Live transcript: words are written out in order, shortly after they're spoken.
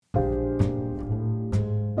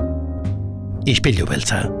Ispilu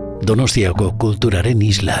beltza, Donostiako kulturaren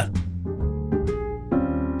isla.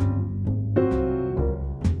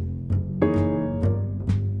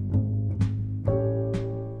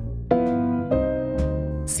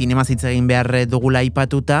 Zinemaz hitz egin behar dugula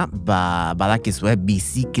aipatuta, badakizue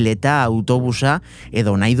bizikleta, autobusa,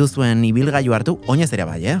 edo nahi duzuen ibilgailu hartu, oinez ere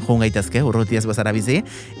bai, joan gaitezke, urrutiez bezara bizi,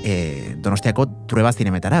 Donostiako Trueba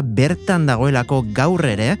zinemetara, bertan dagoelako gaur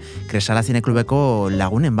ere, Kresala Zineklubeko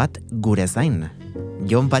lagunen bat gure zain.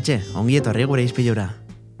 Jon Patxe, ongi etorri gure ispilura.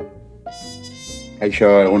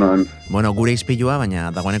 Kaixo, egunon. Bueno, gure ispilua, baina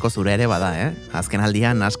dagoeneko zure ere bada, Azken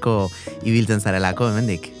aldian asko ibiltzen zarelako,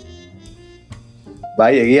 hemendik.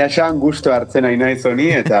 Bai, egia esan gusto hartzen nahi naiz honi,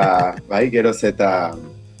 eta bai, geroz eta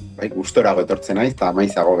gustorago etortzen naiz, eta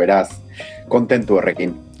maizago beraz, kontentu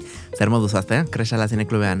horrekin. Zer moduz azte, Kresala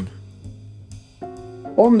Zineklubean?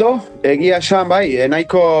 Ondo, egia esan,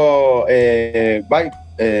 nahiko,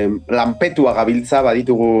 lanpetua gabiltza,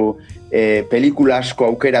 baditugu pelikula asko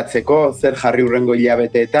aukeratzeko, zer jarri hurrengo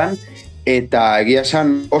hilabeteetan, eta egia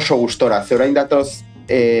esan oso gustora, ze orain datoz,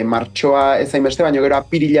 martxoa ez hainbeste, baina gero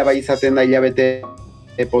apirila bai izaten da hilabete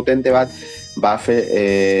potente bat,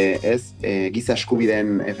 giza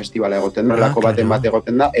eskubideen festivala egoten da, lako baten bat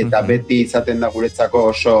egoten da, eta beti izaten da guretzako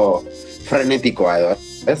oso frenetikoa edo,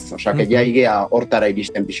 ez? Osake, jaigea hortara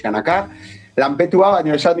iristen pixkanaka, lanpetua,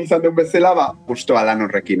 baina esan izan duen bezala, gustoa lan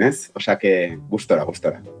horrekin, ez? Osake, gustora.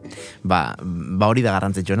 Ba hori da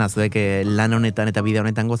garrantzitsuena, zuek lan honetan eta bide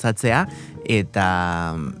honetan gozatzea, eta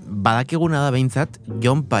badakiguna da behintzat,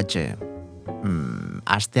 Jon Patxe,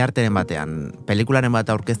 astearteren batean, pelikularen bat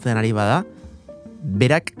aurkezten ari bada,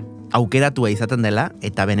 berak aukeratua izaten dela,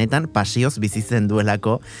 eta benetan pasioz bizitzen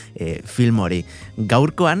duelako film hori.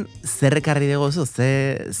 Gaurkoan, zer ekarri degozu,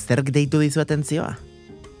 zer deitu dizu atentzioa?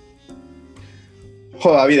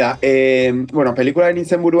 Jo, Davida, pelikularen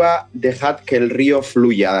izenburua DEJAD que el río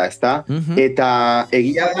fluya da, ezta? Eta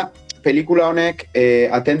egia da, pelikula honek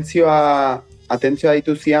atentzioa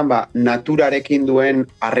dituzian, naturarekin duen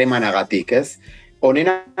harremanagatik, ez? Honen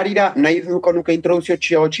arira, nahi duko nuke introduzio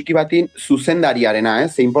txiki batin, zuzendariarena,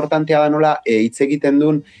 ez? Importantea da nola, hitz egiten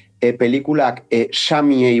duen pelikulak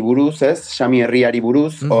Samiei buruz, ez? Sami herriari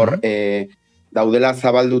buruz, hor daudela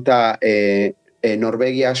zabalduta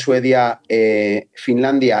Norvegia, Suedia,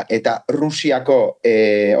 Finlandia eta Rusiako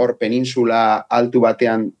hor peninsula altu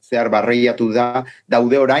batean zehar barreiatu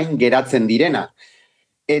daude orain geratzen direna.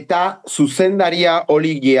 Eta zuzendaria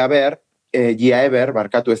Oli Giæver,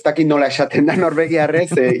 barkatu, ez dakit nola esaten da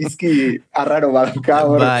Norvegiarrez, izki arraro badauka.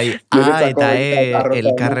 Bai, eta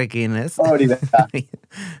elkarrekin, ez? Hori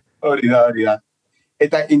da.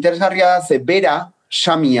 Eta interesgarria da, ze bera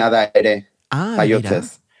Samia da ere,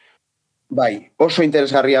 jaiotzez. Bai, oso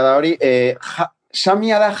interesgarria da hori.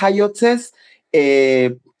 Samia da jaiotzez,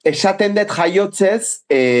 esaten dut jaiotzez,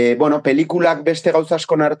 pelikulak beste gauza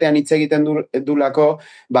askon artean hitz egiten dulako,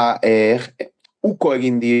 uko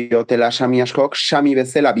egin diotela Sami askok, Sami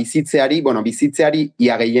bezala bizitzeari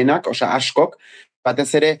ia gehienak, osa askok,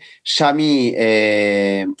 batez ere Sami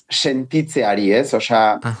sentitzeari, ez?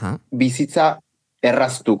 Osa, bizitza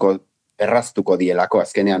erraztuko dielako,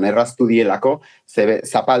 azkenean, erraztu dielako,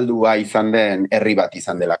 zapaldua izan den herri bat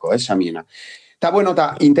izan delako, Samiena.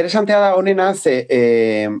 Eta, interesantea da honena,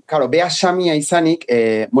 beha Samia izanik,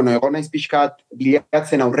 egon naiz pixkat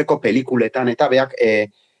bilatzen aurreko pelikuletan, eta beak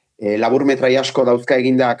laburmetrai asko dauzka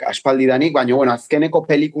egindak aspaldidanik, baina, azkeneko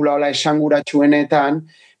pelikula hola esanguratsuenetan,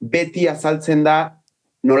 beti azaltzen da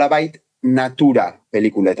nolabait natura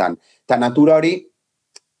pelikuletan. Eta natura hori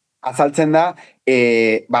azaltzen da,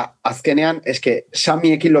 azkenean,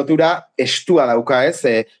 Samiekin lotura estua dauka, ez?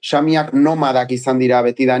 Samiak nomadak izan dira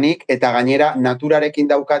betidanik, eta gainera naturarekin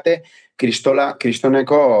daukate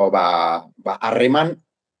kristoneko harreman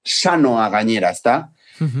sanoa gainera, ezta?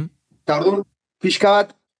 Eta orduan, pixka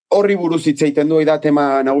bat horri buruz hitz egiten du, da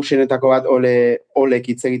tema nagusienetako bat olek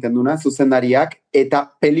hitz egiten duna, zuzendariak,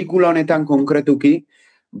 eta pelikula honetan konkretuki,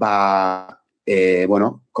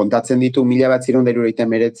 kontatzen ditu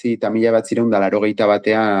 1979 eta 1980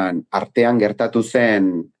 batean artean gertatu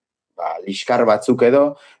zen liskar batzuk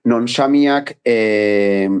edo, non Samiak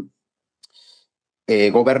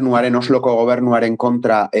Osloko gobernuaren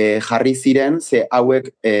kontra jarri ziren, ze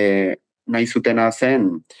hauek nahi zutena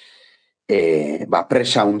zen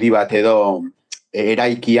presa handi bat edo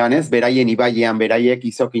eraikian, ez? Beraien ibailean, beraiek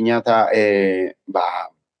izokina eta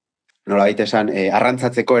nola baitesan,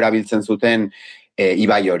 arrantzatzeko erabiltzen zuten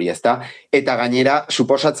ibai hori, ezta? Eta gainera,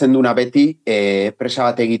 suposatzen duna beti presa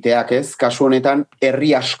bat egiteak, ez? Kasu honetan,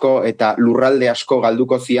 herri asko eta lurralde asko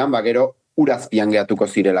galduko zian, gero urazpian gehatuko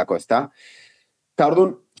zirelako, ezta? Eta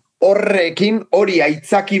orduan, horrekin, hori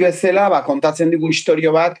aitzaki bezala, kontatzen digu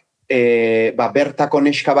istorio bat, bertako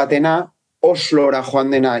neska batena, Oslora joan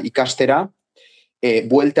dena ikastera,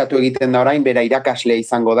 bueltatu egiten da orain, bera irakaslea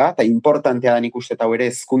izango da, eta importantea da nik uste hau ere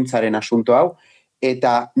hezkuntzaren asunto hau,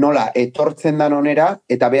 eta nola, etortzen dan onera,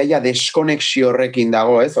 eta behaia deskonexio horrekin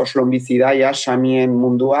dago, ez? Oslon bizi daia, Samien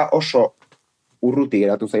mundua oso urruti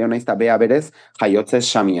geratu zaio naiz, eta bea berez, jaiotzez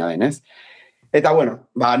Samia denez. Eta bueno,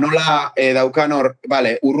 nola daukan hor,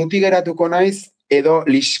 urruti geratuko naiz, edo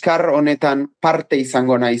liskar honetan parte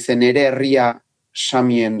izango naizen ere herria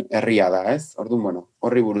Samien herria da, ez? Orduan, bueno,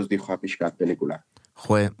 horri buruz dijoa pixkat pelikula.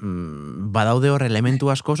 Badaude hor elementu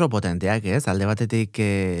asko oso potenteak, ez? Alde batetik,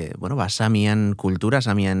 Samien kultura,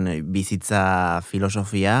 Samien bizitza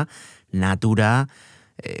filosofia, natura,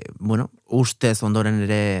 ustez ondoren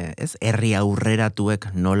ere, ez? Herri aurreratuek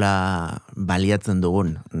nola baliatzen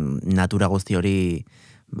dugun natura guzti hori,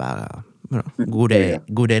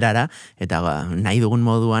 gure erara, eta nahi dugun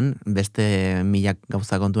moduan, beste milak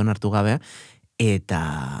gauza kontuan hartu gabe, eta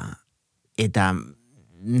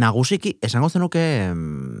nagusiki, esango zenuke,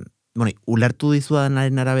 ulertu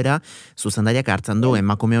dizudanaren arabera, zuzendariak hartzen du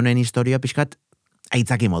emakume honen historia pixkat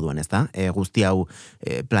aitzaki moduan, ez da? Guzti hau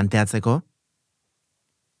planteatzeko.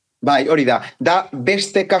 Bai, hori da. Da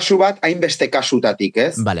beste kasu bat, hainbeste kasutatik,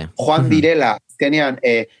 ez? Vale. Joan direla, zenean,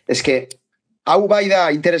 hau bai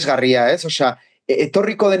da interesgarria, ez? Osea,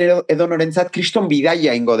 etorriko den edonorentzat kriston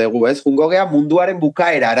bidaia ingo dugu, ez? Jungo gea munduaren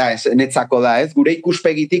bukaerara, ez? Netzako da, ez? Gure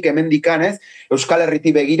ikuspegitik hemendikan, ez? Euskal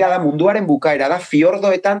Herriti begira da munduaren bukaera da,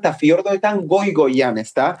 fiordoetan goi-goian,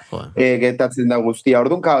 ez da? Getatzen da guztia.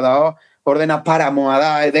 Orduan, ordena paramoa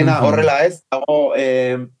da, dena horrela, ez? Dago,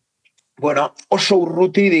 oso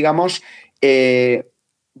urruti, digamos,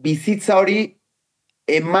 bizitza hori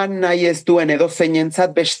eman nahi ez duen edo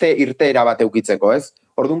zeinentzat beste irteera bat eukitzeko, ez?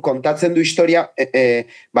 Orduan, kontatzen du historia,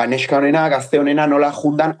 neska honena, gazte honena nola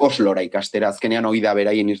jundan Oslora ikastera, azkenean hori da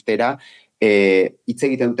beraien irtera, hitz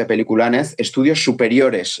egiten dute pelikulan, ez? Estudios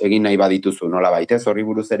superiores egin nahi badituzu, nola baitez, horri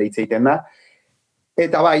buruz ere hitz egiten da.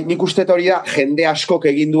 Eta bai, nik uste hori da, jende askok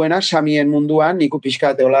egin duena, Samien munduan, nik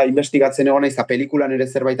pixkat investigatzen egon naiz, pelikulan ere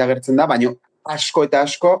zerbait agertzen da, baina asko eta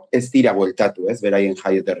asko ez dira bueltatu, ez, beraien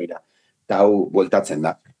jaioterrira. Eta hau bueltatzen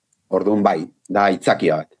da. Orduan bai, da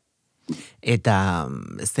aitzakia bat. Eta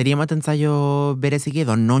zeri ematen zaio bereziki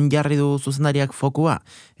edo non jarri du zuzendariak fokua?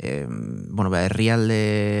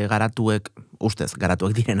 Herrialde garatuek, ustez,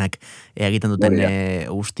 garatuek direnak egiten duten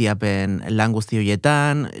ustiapen lan guzti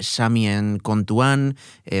horietan, Samien kontuan,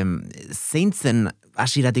 zeintzen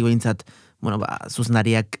hasieratik behintzat,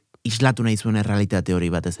 zuzendariak islatu nahi zuen errealitate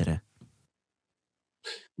hori batez ere?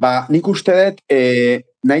 Nik uste dut,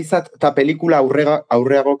 nahizat eta pelikula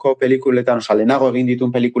aurreagoko pelikuletan, lehenago egin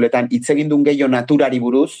ditun pelikuletan, hitz egin duen gehiago naturari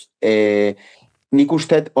buruz, nik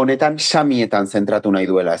uste honetan Samietan zentratu nahi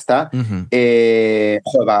duela, ezta?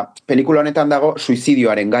 Pelikula honetan dago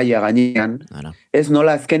suizidioaren gaia gainean, ez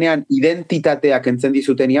nola azkenean identitateak entzen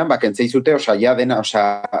dizutenian, kentzei zute,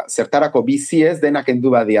 zertarako bizi ez denak endu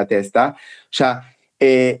badiate, ezta?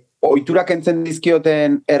 Oiturak entzen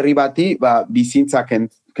dizkioten herri bati, bizintzak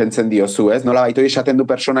kentzen diozu, ez? Nola baito esaten du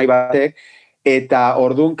personai batek, eta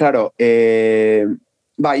orduan, klaro,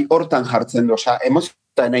 hortan jartzen du,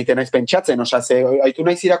 emozioa nahi naiz pentsatzen, haitu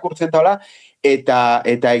naiz irakurtzen taola, eta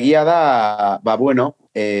egia da,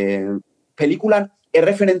 pelikulan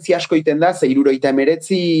erreferentzia asko egiten da,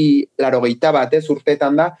 1989 bat,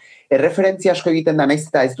 urteetan da, erreferentzia asko egiten da, naiz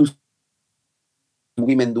eta ez du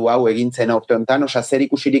mugimendu hau egintzen urte honetan, zer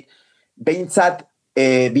ikusirik behintzat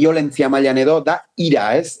violentzia mailan edo da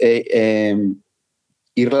ira, ez?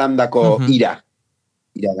 Irlandako ira.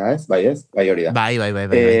 Ira da, ez? Bai, ez? Bai, hori da.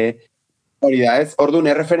 Bai. Hori da, ez? Orduan,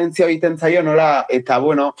 erreferentzia egiten zaio, nola, eta,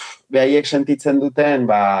 behaiek sentitzen duten,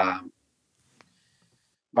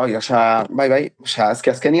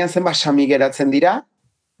 azkenian zenbat Sami geratzen dira,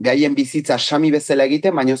 behaien bizitza Sami bezala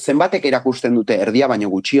egiten, baina zenbatek erakusten dute, erdia baino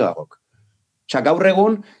gutxiagok. Gaur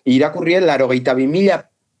egun, irakurrien 82.000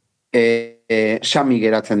 Sami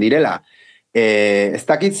geratzen direla. Ez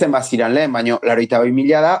dakit zenbat ziren lehen, baina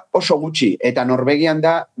 82.000 da oso gutxi. Eta Norvegian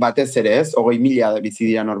da batez ere, ez? 20.000 bizi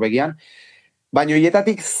dira Norvegian. Baina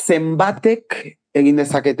hietatik zenbatek egin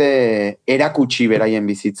dezakete erakutsi beraien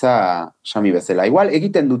bizitza Sami bezala. Igual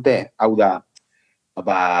egiten dute, hau da,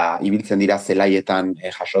 ibiltzen dira zelaietan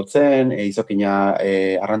jasotzen, izokina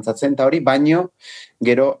arrantzatzen, eta hori, baino,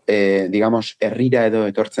 gero, digamos, herrira edo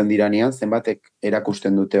etortzen diranean, zenbatek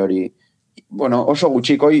erakusten dute hori, oso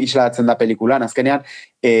gutxiko islatzen da pelikulan, azkenean,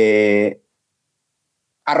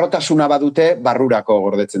 arrotasuna badute, barrurako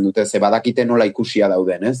gordetzen dute, ze badakite nola ikusia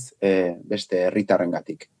dauden, ez? Beste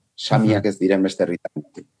herritarrengatik. Samiak ez diren beste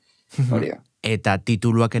herritarrengatik. Hori da. Eta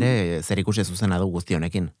tituluak ere zer ikusi zuzena du guzti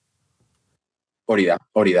honekin. Hori da.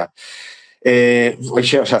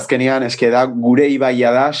 Azkenean, eske da, gure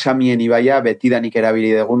ibaia da, Samien ibaia, betidanik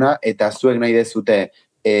erabili deguna, eta zuek nahi dezute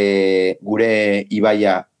gure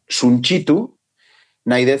ibaia suntxitu,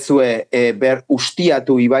 nahi dezue ber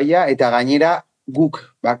ustiatu ibaia, eta gainera guk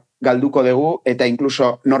galduko dugu, eta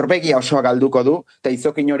inkluso Norvegia osoa galduko du, eta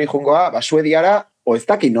izokin hori jungoa, Suediara, o ez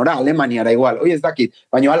dakit, nora, Alemaniara igual, ez dakit,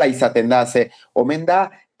 baina hala izaten da, omen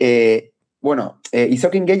da,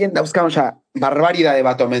 izokin gehien dauzkan, barbaridade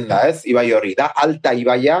bat omen da, ez, ibai horri, da, alta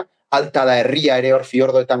ibaia, alta da herria ere hor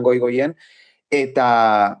fiordoetan goigoien,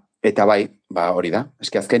 eta bai, hori da.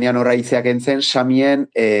 Eski azkenean horra izeak entzen, Samiak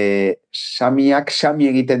Sami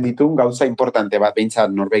egiten ditun gauza importante bat,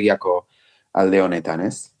 behintzat Norvegiako alde honetan,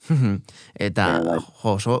 ez? Eta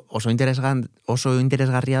oso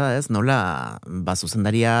interesgarria da, ez? Nola,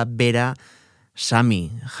 zuzendaria bera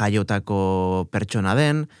Sami jaiotako pertsona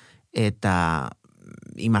den, eta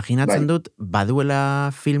imaginatzen dut,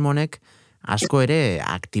 baduela film honek asko ere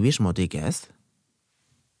aktivismotik, ez?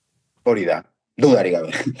 Hori da, dudarik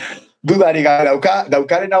gabe. Dudarik gabe,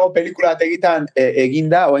 daukarenago pelikula bat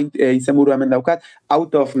eginda, oain izenburu hemen daukat,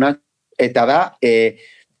 Out of Nat, eta da,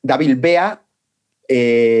 dabil bea,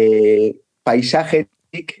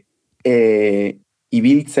 paisajetik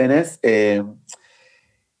ibiltzen ez,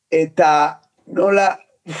 eta nola,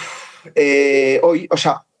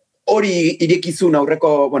 hori irekizun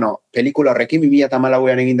aurreko, pelikula horrekin,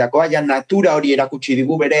 2014an egindakoa, ja natura hori erakutsi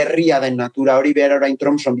digu, bere herria den natura hori, behar orain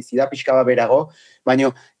Tromson bizida pixka bat berago, baina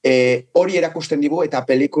hori erakusten digu, eta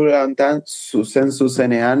pelikula honetan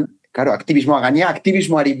zuzenean, claro,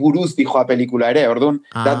 aktivismoari buruz dijoa pelikula ere, orduan,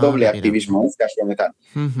 da doble aktivismo, ez kasu honetan.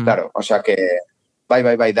 Claro, osea que,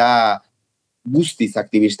 bai, da guztiz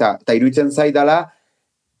aktivista, eta iruditzen zaidala,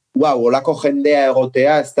 olako jendea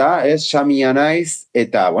egotea, ez da, Samia naiz,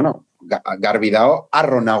 eta, garbi dao,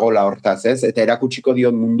 arro nagola hortaz, ez, eta erakutsiko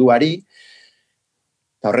dion munduari,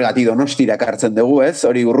 eta horregatik Donostira ekartzen dugu, ez,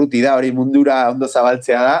 hori urruti da, hori mundura ondo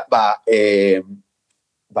zabaltzea da,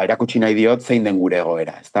 erakutsi nahi diot zein den gure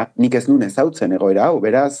egoera, ez da, nik ez nun ezautzen egoera, hau,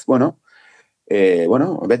 beraz,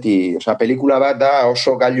 beti, pelikula bat da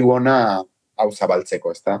oso gailu ona hau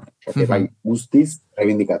zabaltzeko, ez da, bai, guztiz,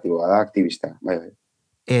 reivindikatiboa da, aktivista, bai.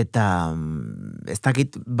 Eta ez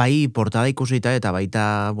dakit bai portada ikusita eta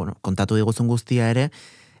baita, kontatu diguzun guztia ere,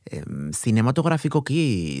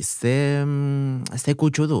 zinematografikoki ze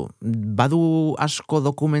kutsu du? Badu asko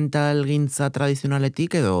dokumental gintza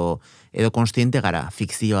tradizionaletik edo konstiente gara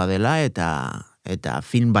fikzioa dela eta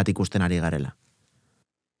film bat ikusten ari garela?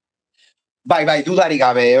 Bai, dudarik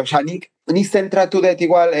gabe, nik zentratu dut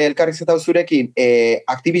igual elkarrizketa zurekin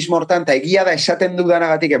aktivismo hortan, eta egia da esaten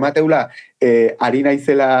dudanagatik emateula ari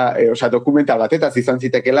naizela, dokumental batetaz izan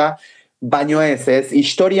zitekela, baino ez,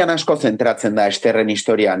 historian asko zentratzen da esterren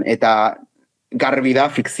historian, eta garbi da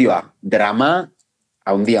fikzioa, drama,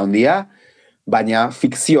 handia, baina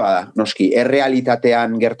fikzioa da, noski,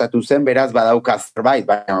 errealitatean gertatu zen, beraz badaukaz zerbait,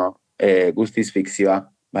 baina guztiz fikzioa,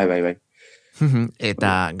 bai.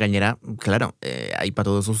 Eta gainera, claro,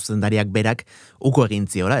 aipatu duzu zuzendariak berak uko egin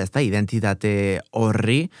ziora, ez da, identitate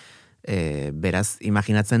horri, beraz,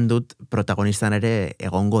 imaginatzen dut protagonistan ere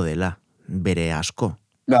egongo dela, bere asko.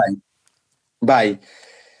 Bai,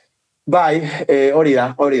 hori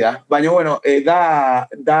da. Baina,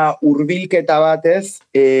 da hurbilketa batez,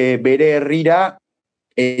 bere herrira,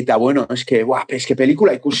 eta, eske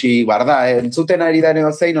pelikula ikusi, barda, entzuten ari da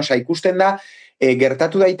edozein, ikusten da,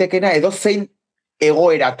 gertatu daitekena edozein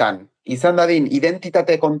egoeratan. Izan dadin,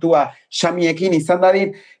 identitate kontua Samiekin, izan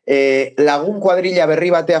dadin, lagun kuadrilla berri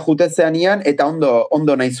batea jutezzean ian, eta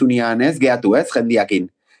ondo nahizunean, gehatu, jendiakin.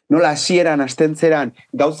 Nola hasieran astentzeran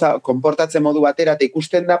gauza konportatzen modu batera, eta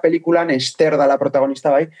ikusten da pelikulan Ester dala protagonista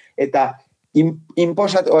bai, eta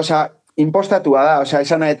impostatua da,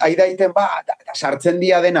 esan aidaiten sartzen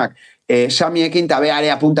dia denak, Samiekin eta behare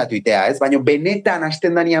apuntatu itea, ez? Baina benetan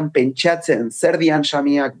hasten danean pentsatzen zer dian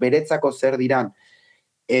Samiak, beretzako zer diran,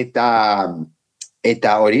 eta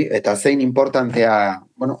hori, eta zein importantea,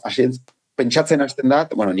 pentsatzen hasten da,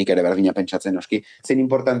 nik ere berdina pentsatzen oski, zein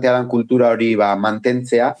importantea dan kultura hori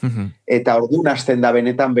mantentzea, eta orduan hasten da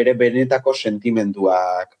benetan bere benetako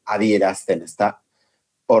sentimenduak adierazten, ez da?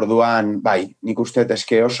 Orduan, nik uste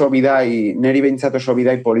eske oso bidai, neri behintzat oso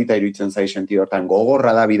bidai polita iruditzen zai sentido hortan.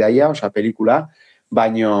 Gogorra da bidaia, pelikula,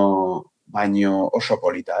 baino oso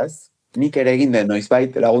polita, ez? Nik ere egin den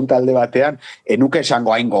noizbait laguntalde batean, enuke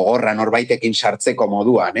esango hain gogorra norbaitekin sartzeko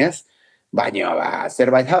moduan, ez? Baina,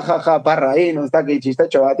 zerbait, parra ez dakit,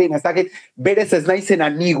 txistetxo batin, ez dakit, berez ez naizena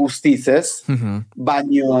ni guztiz, ez?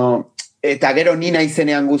 Baino, Eta gero ni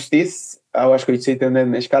naizenean guztiz, hau asko itzeiten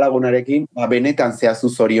den eskalagunarekin, benetan zehazu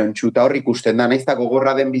zoriontsu, eta hor ikusten da, naiz eta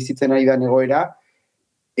gogorra den bizitzen ari da egoera,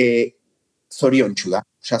 zoriontsu da.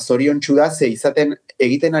 Osea, zoriontsu da, ze izaten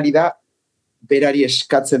egiten ari da, berari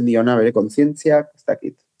eskatzen diona, bere kontzientziak, ez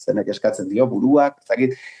dakit, zenek eskatzen dio, buruak, ez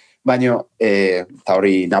dakit, baina, eta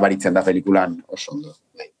hori nabaritzen da pelikulan oso ondo.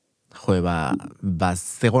 Jo,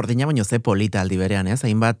 ze gordina, baino ze polita aldi berean, ez?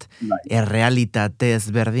 Hainbat errealitate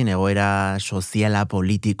ezberdin, egoera soziala,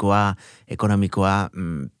 politikoa, ekonomikoa,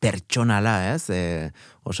 pertsonala, ez?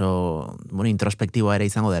 Oso, introspektiboa ere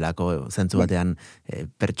izango delako, zentzu batean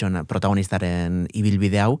protagonistaren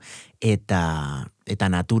ibilbide hau, eta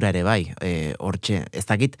natura ere bai, hortxe, ez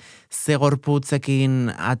dakit, ze gorputzekin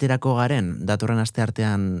aterako garen, datorren aste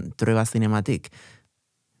artean trueba zinematik?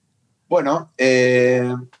 Bueno,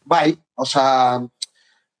 bai, osea,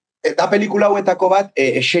 eta pelikula hauetako bat,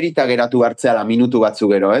 eserita geratu hartzeala minutu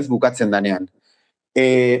batzu gero, ez, bukatzen danean.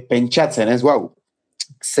 Pentsatzen, ez, guau,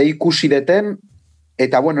 ze ikusi deten,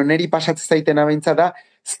 eta, bueno, neri pasatzen zaiten abeintza da,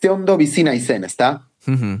 ze ondo bizina izen, ez da?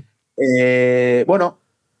 Bueno,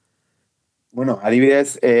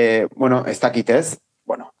 adibidez, ez dakitez,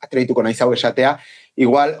 atreituko naiz hau esatea,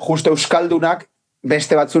 igual, justo euskaldunak,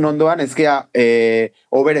 beste batzun ondoan, ezkea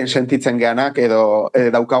oberen sentitzen geanak edo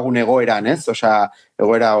daukagun egoeran, ez? Osea,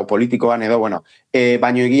 egoera politikoan edo, baino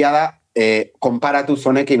egia da, konparatu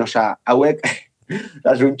zonekin, osea, hauek,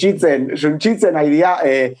 suntxitzen aidea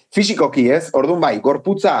fisikoki, ez? Orduan bai,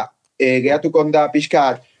 gorputza gehatuko da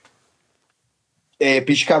pixka,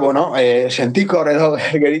 sentikor edo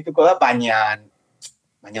gerituko da, baina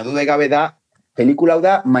dude gabe da, pelikula hau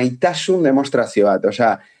da maitasun demostrazio bat,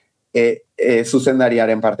 osea,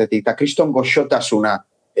 zuzendariaren partetik, eta kriston goxotasuna,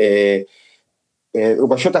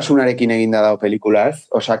 goxotasunarekin eginda dago pelikula, ez?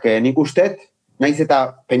 Osa, nik ustet, naiz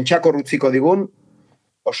eta pentsako rutziko digun,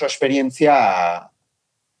 oso esperientzia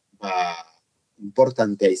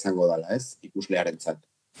importantea izango dela, ez? Ikuslearen zat.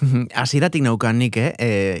 Hasieratik naukan nik,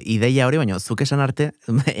 ideia hori, baina zuk esan arte,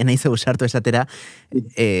 enaiz usartu esatera,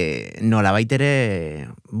 nola baitere,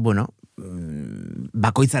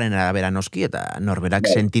 bakoitzaren arabera noski, eta norberak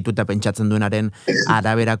sentitu eta pentsatzen duenaren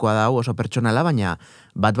araberakoa dau oso pertsonala, baina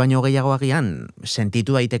bat baino gehiago agian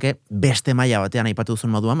sentitu daiteke beste maila batean aipatu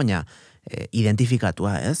duzun moduan, baina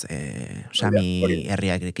identifikatua, ez? Sami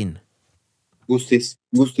herriarekin. Guztiz.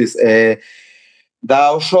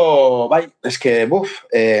 Da oso, bai, eske,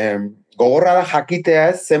 gogorra da jakitea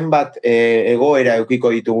ez, zenbat egoera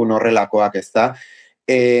eukiko ditugun horrelakoak, ez da?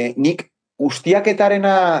 Nik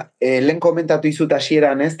ustiaketarena lehen komentatu izut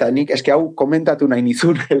hasieran, ez da, nik eske hau komentatu nahi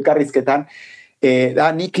nizun elkarrizketan,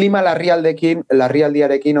 nik klima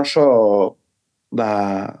larrialdiarekin oso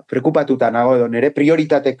preokupatuta nago edo nere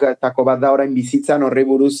prioritatetako bat da orain bizitzan horri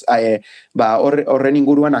buruz horren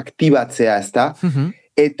inguruan aktibatzea, ez da?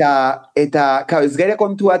 Eta ez gere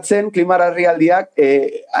kontuatzen klima larrialdiak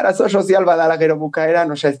arazo sozial badala gero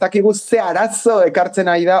bukaeran, ez dakigu ze arazo ekartzen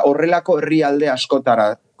ari da horrelako herrialde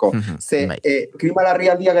askotarako. Ze klima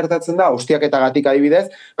larrialdia gertatzen da, ustiaketagatik adibidez,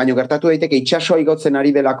 baina gertatu daiteke itsasoa igotzen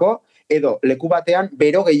ari delako, edo leku batean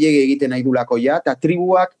bero gehiegi egiten nahi dulako ja, eta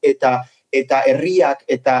tribuak eta herriak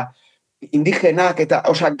eta indigenak, eta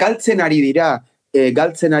galtzen ari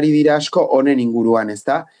dira asko honen inguruan, ez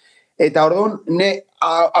da? Eta orduan,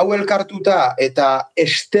 hau elkartuta eta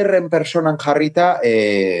esterren personan jarrita,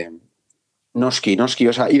 noski,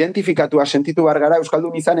 identifikatua sentitu behar gara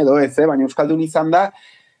euskaldun izan edo ez, baina euskaldun izan da,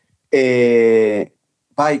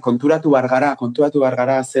 bai, konturatu behar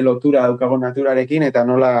gara ze lotura daukago naturarekin eta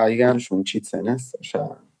nola igan suntxitzen, ez?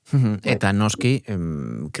 Eta noski,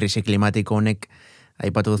 krisi klimatiko honek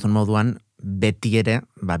aipatu duzun moduan, beti ere,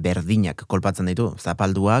 berdinak kolpatzen ditu,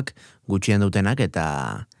 zapalduak, gutxien dutenak,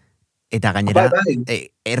 eta gainera,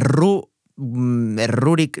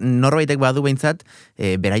 errurik norbaitek badu behintzat,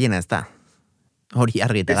 beraiena ez da. Hori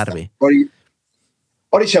argi eta garbi.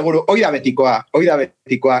 Hori seguru, hoi da betikoa,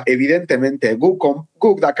 evidentemente,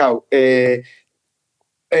 guk dakau,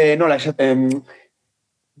 nola esaten,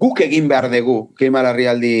 guk egin behar dugu klima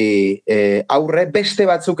larrialdi aurre beste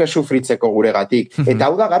batzuk ez sufritzeko guregatik. Eta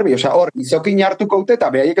hau da garbi, hor, izokin hartuko dute eta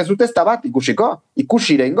behaiek ez dute ez da bat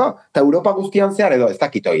ikusi reingo, eta Europa guztian zehar edo, ez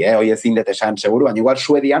dakitoi, hoi ezin dut esan seguru, baina igual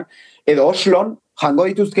Suedian, edo Oslon, jango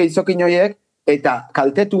dituzke izokin hoiek, eta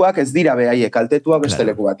kaltetuak ez dira behaiek, kaltetuak beste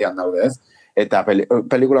leku batean daude, ez? Eta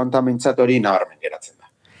pelikula honetan mintzat hori nabarmen geratzen da.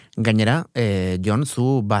 Gainera, Jon,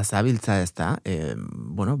 zu bazabiltza ez da,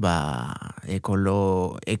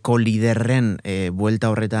 ekoliderren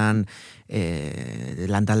buelta horretan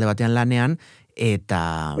lantalde batean lanean,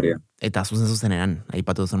 eta zuzenean,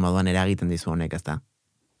 aipatu duzun moduan eragiten dizu honek, ez da?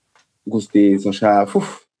 Guztiz,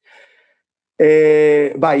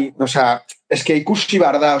 Bai, osea, eske ikusi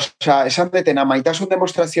bar da, osea, esan detena maitasun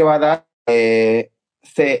demostrazio bada,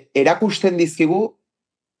 ze erakusten dizkigu,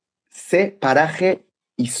 ze paraje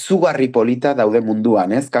izugarri polita daude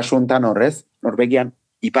munduan, ez? Kasu hontan horrez, Norvegian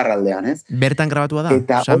iparraldean, ez? Bertan grabatua da,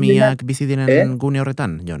 Eta Samiak bizi diren gune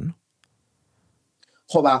horretan, Jon?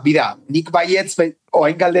 Jo, bida, nik baietz,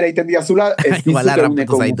 oain galdera iten diazula, ez Igual dizut harrapatu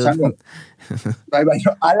eguneko zaitut. Bai,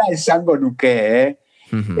 ala esango nuke,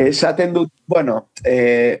 Esaten dut, bueno,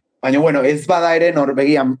 baina, bueno, ez bada ere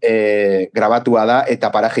Norvegian grabatua da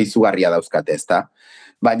eta paraje izugarria dauzkate, ezta?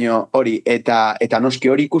 Baina hori, eta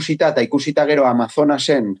noski hori ikusita, eta ikusita gero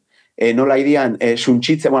Amazonasen, nola idian,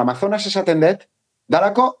 suntxitzen, bueno, Amazonas esaten dut,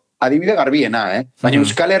 dalako adibide garbiena, Baina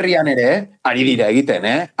Euskal Herrian ere, ari dira egiten,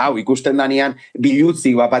 Hau, ikusten danean,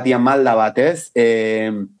 bilutzik bapatian malda batez,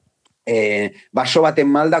 baso baten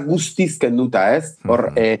malda guztiz kenduta, ez?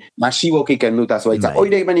 Hor, masiboki kenduta zuaitza.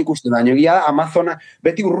 Hoire egin ikusten da, egia da, Amazona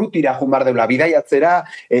beti urrutira joan bar deula, bidaiatzera,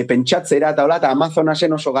 pentsatzera, eta hola, eta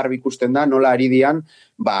Amazonasen oso garbi ikusten da, nola ari dian,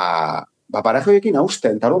 paraje horiekin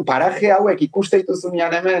hausten, eta paraje hauek ikuste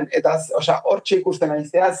dituzunean hemen, eta hortxe ikusten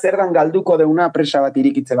aizea, zer dan galduko deuna presa bat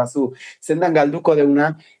irikitze bazu, zer dan galduko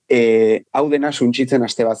deuna hau dena suntxitzen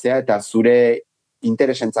aste bazea, eta zure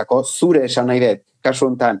interesentzako, zure esan nahi dut, kasu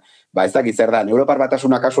hontan, ez dakit zer da, Europar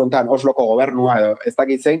Batasuna kasu hontan, Osloko gobernua edo ez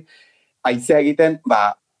dakit zein, aizea egiten,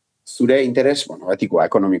 zure interes, etikoa,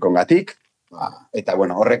 ekonomikongatik, eta,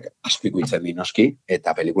 horrek asko ikuitzen di noski,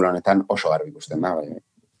 eta pelikula honetan oso garbi ikusten da,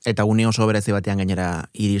 Eta une oso berezi batean gainera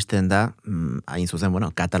iristen da, hain zuzen,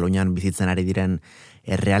 Katalunian bizitzen ari diren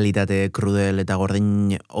errealitate krudel eta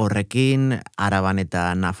gordin horrekin, Araban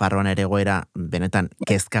eta Nafarroan ere goera benetan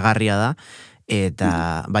kezkagarria da,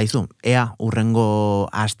 eta baizu, ea urrengo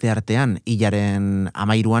aste artean, hilaren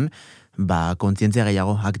 13an, kontzientzia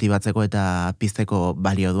gehiago aktibatzeko eta pizteko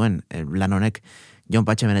balio duen lan honek. Jon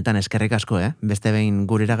Patxe, benetan eskerrik asko, beste behin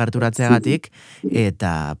gurira gerturatzeagatik,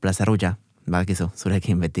 eta plazerruia. Bakizu,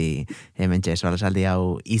 zurekin beti hementxe solasaldi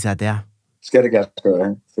hau izatea. Eskerrik asko,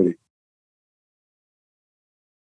 zuri.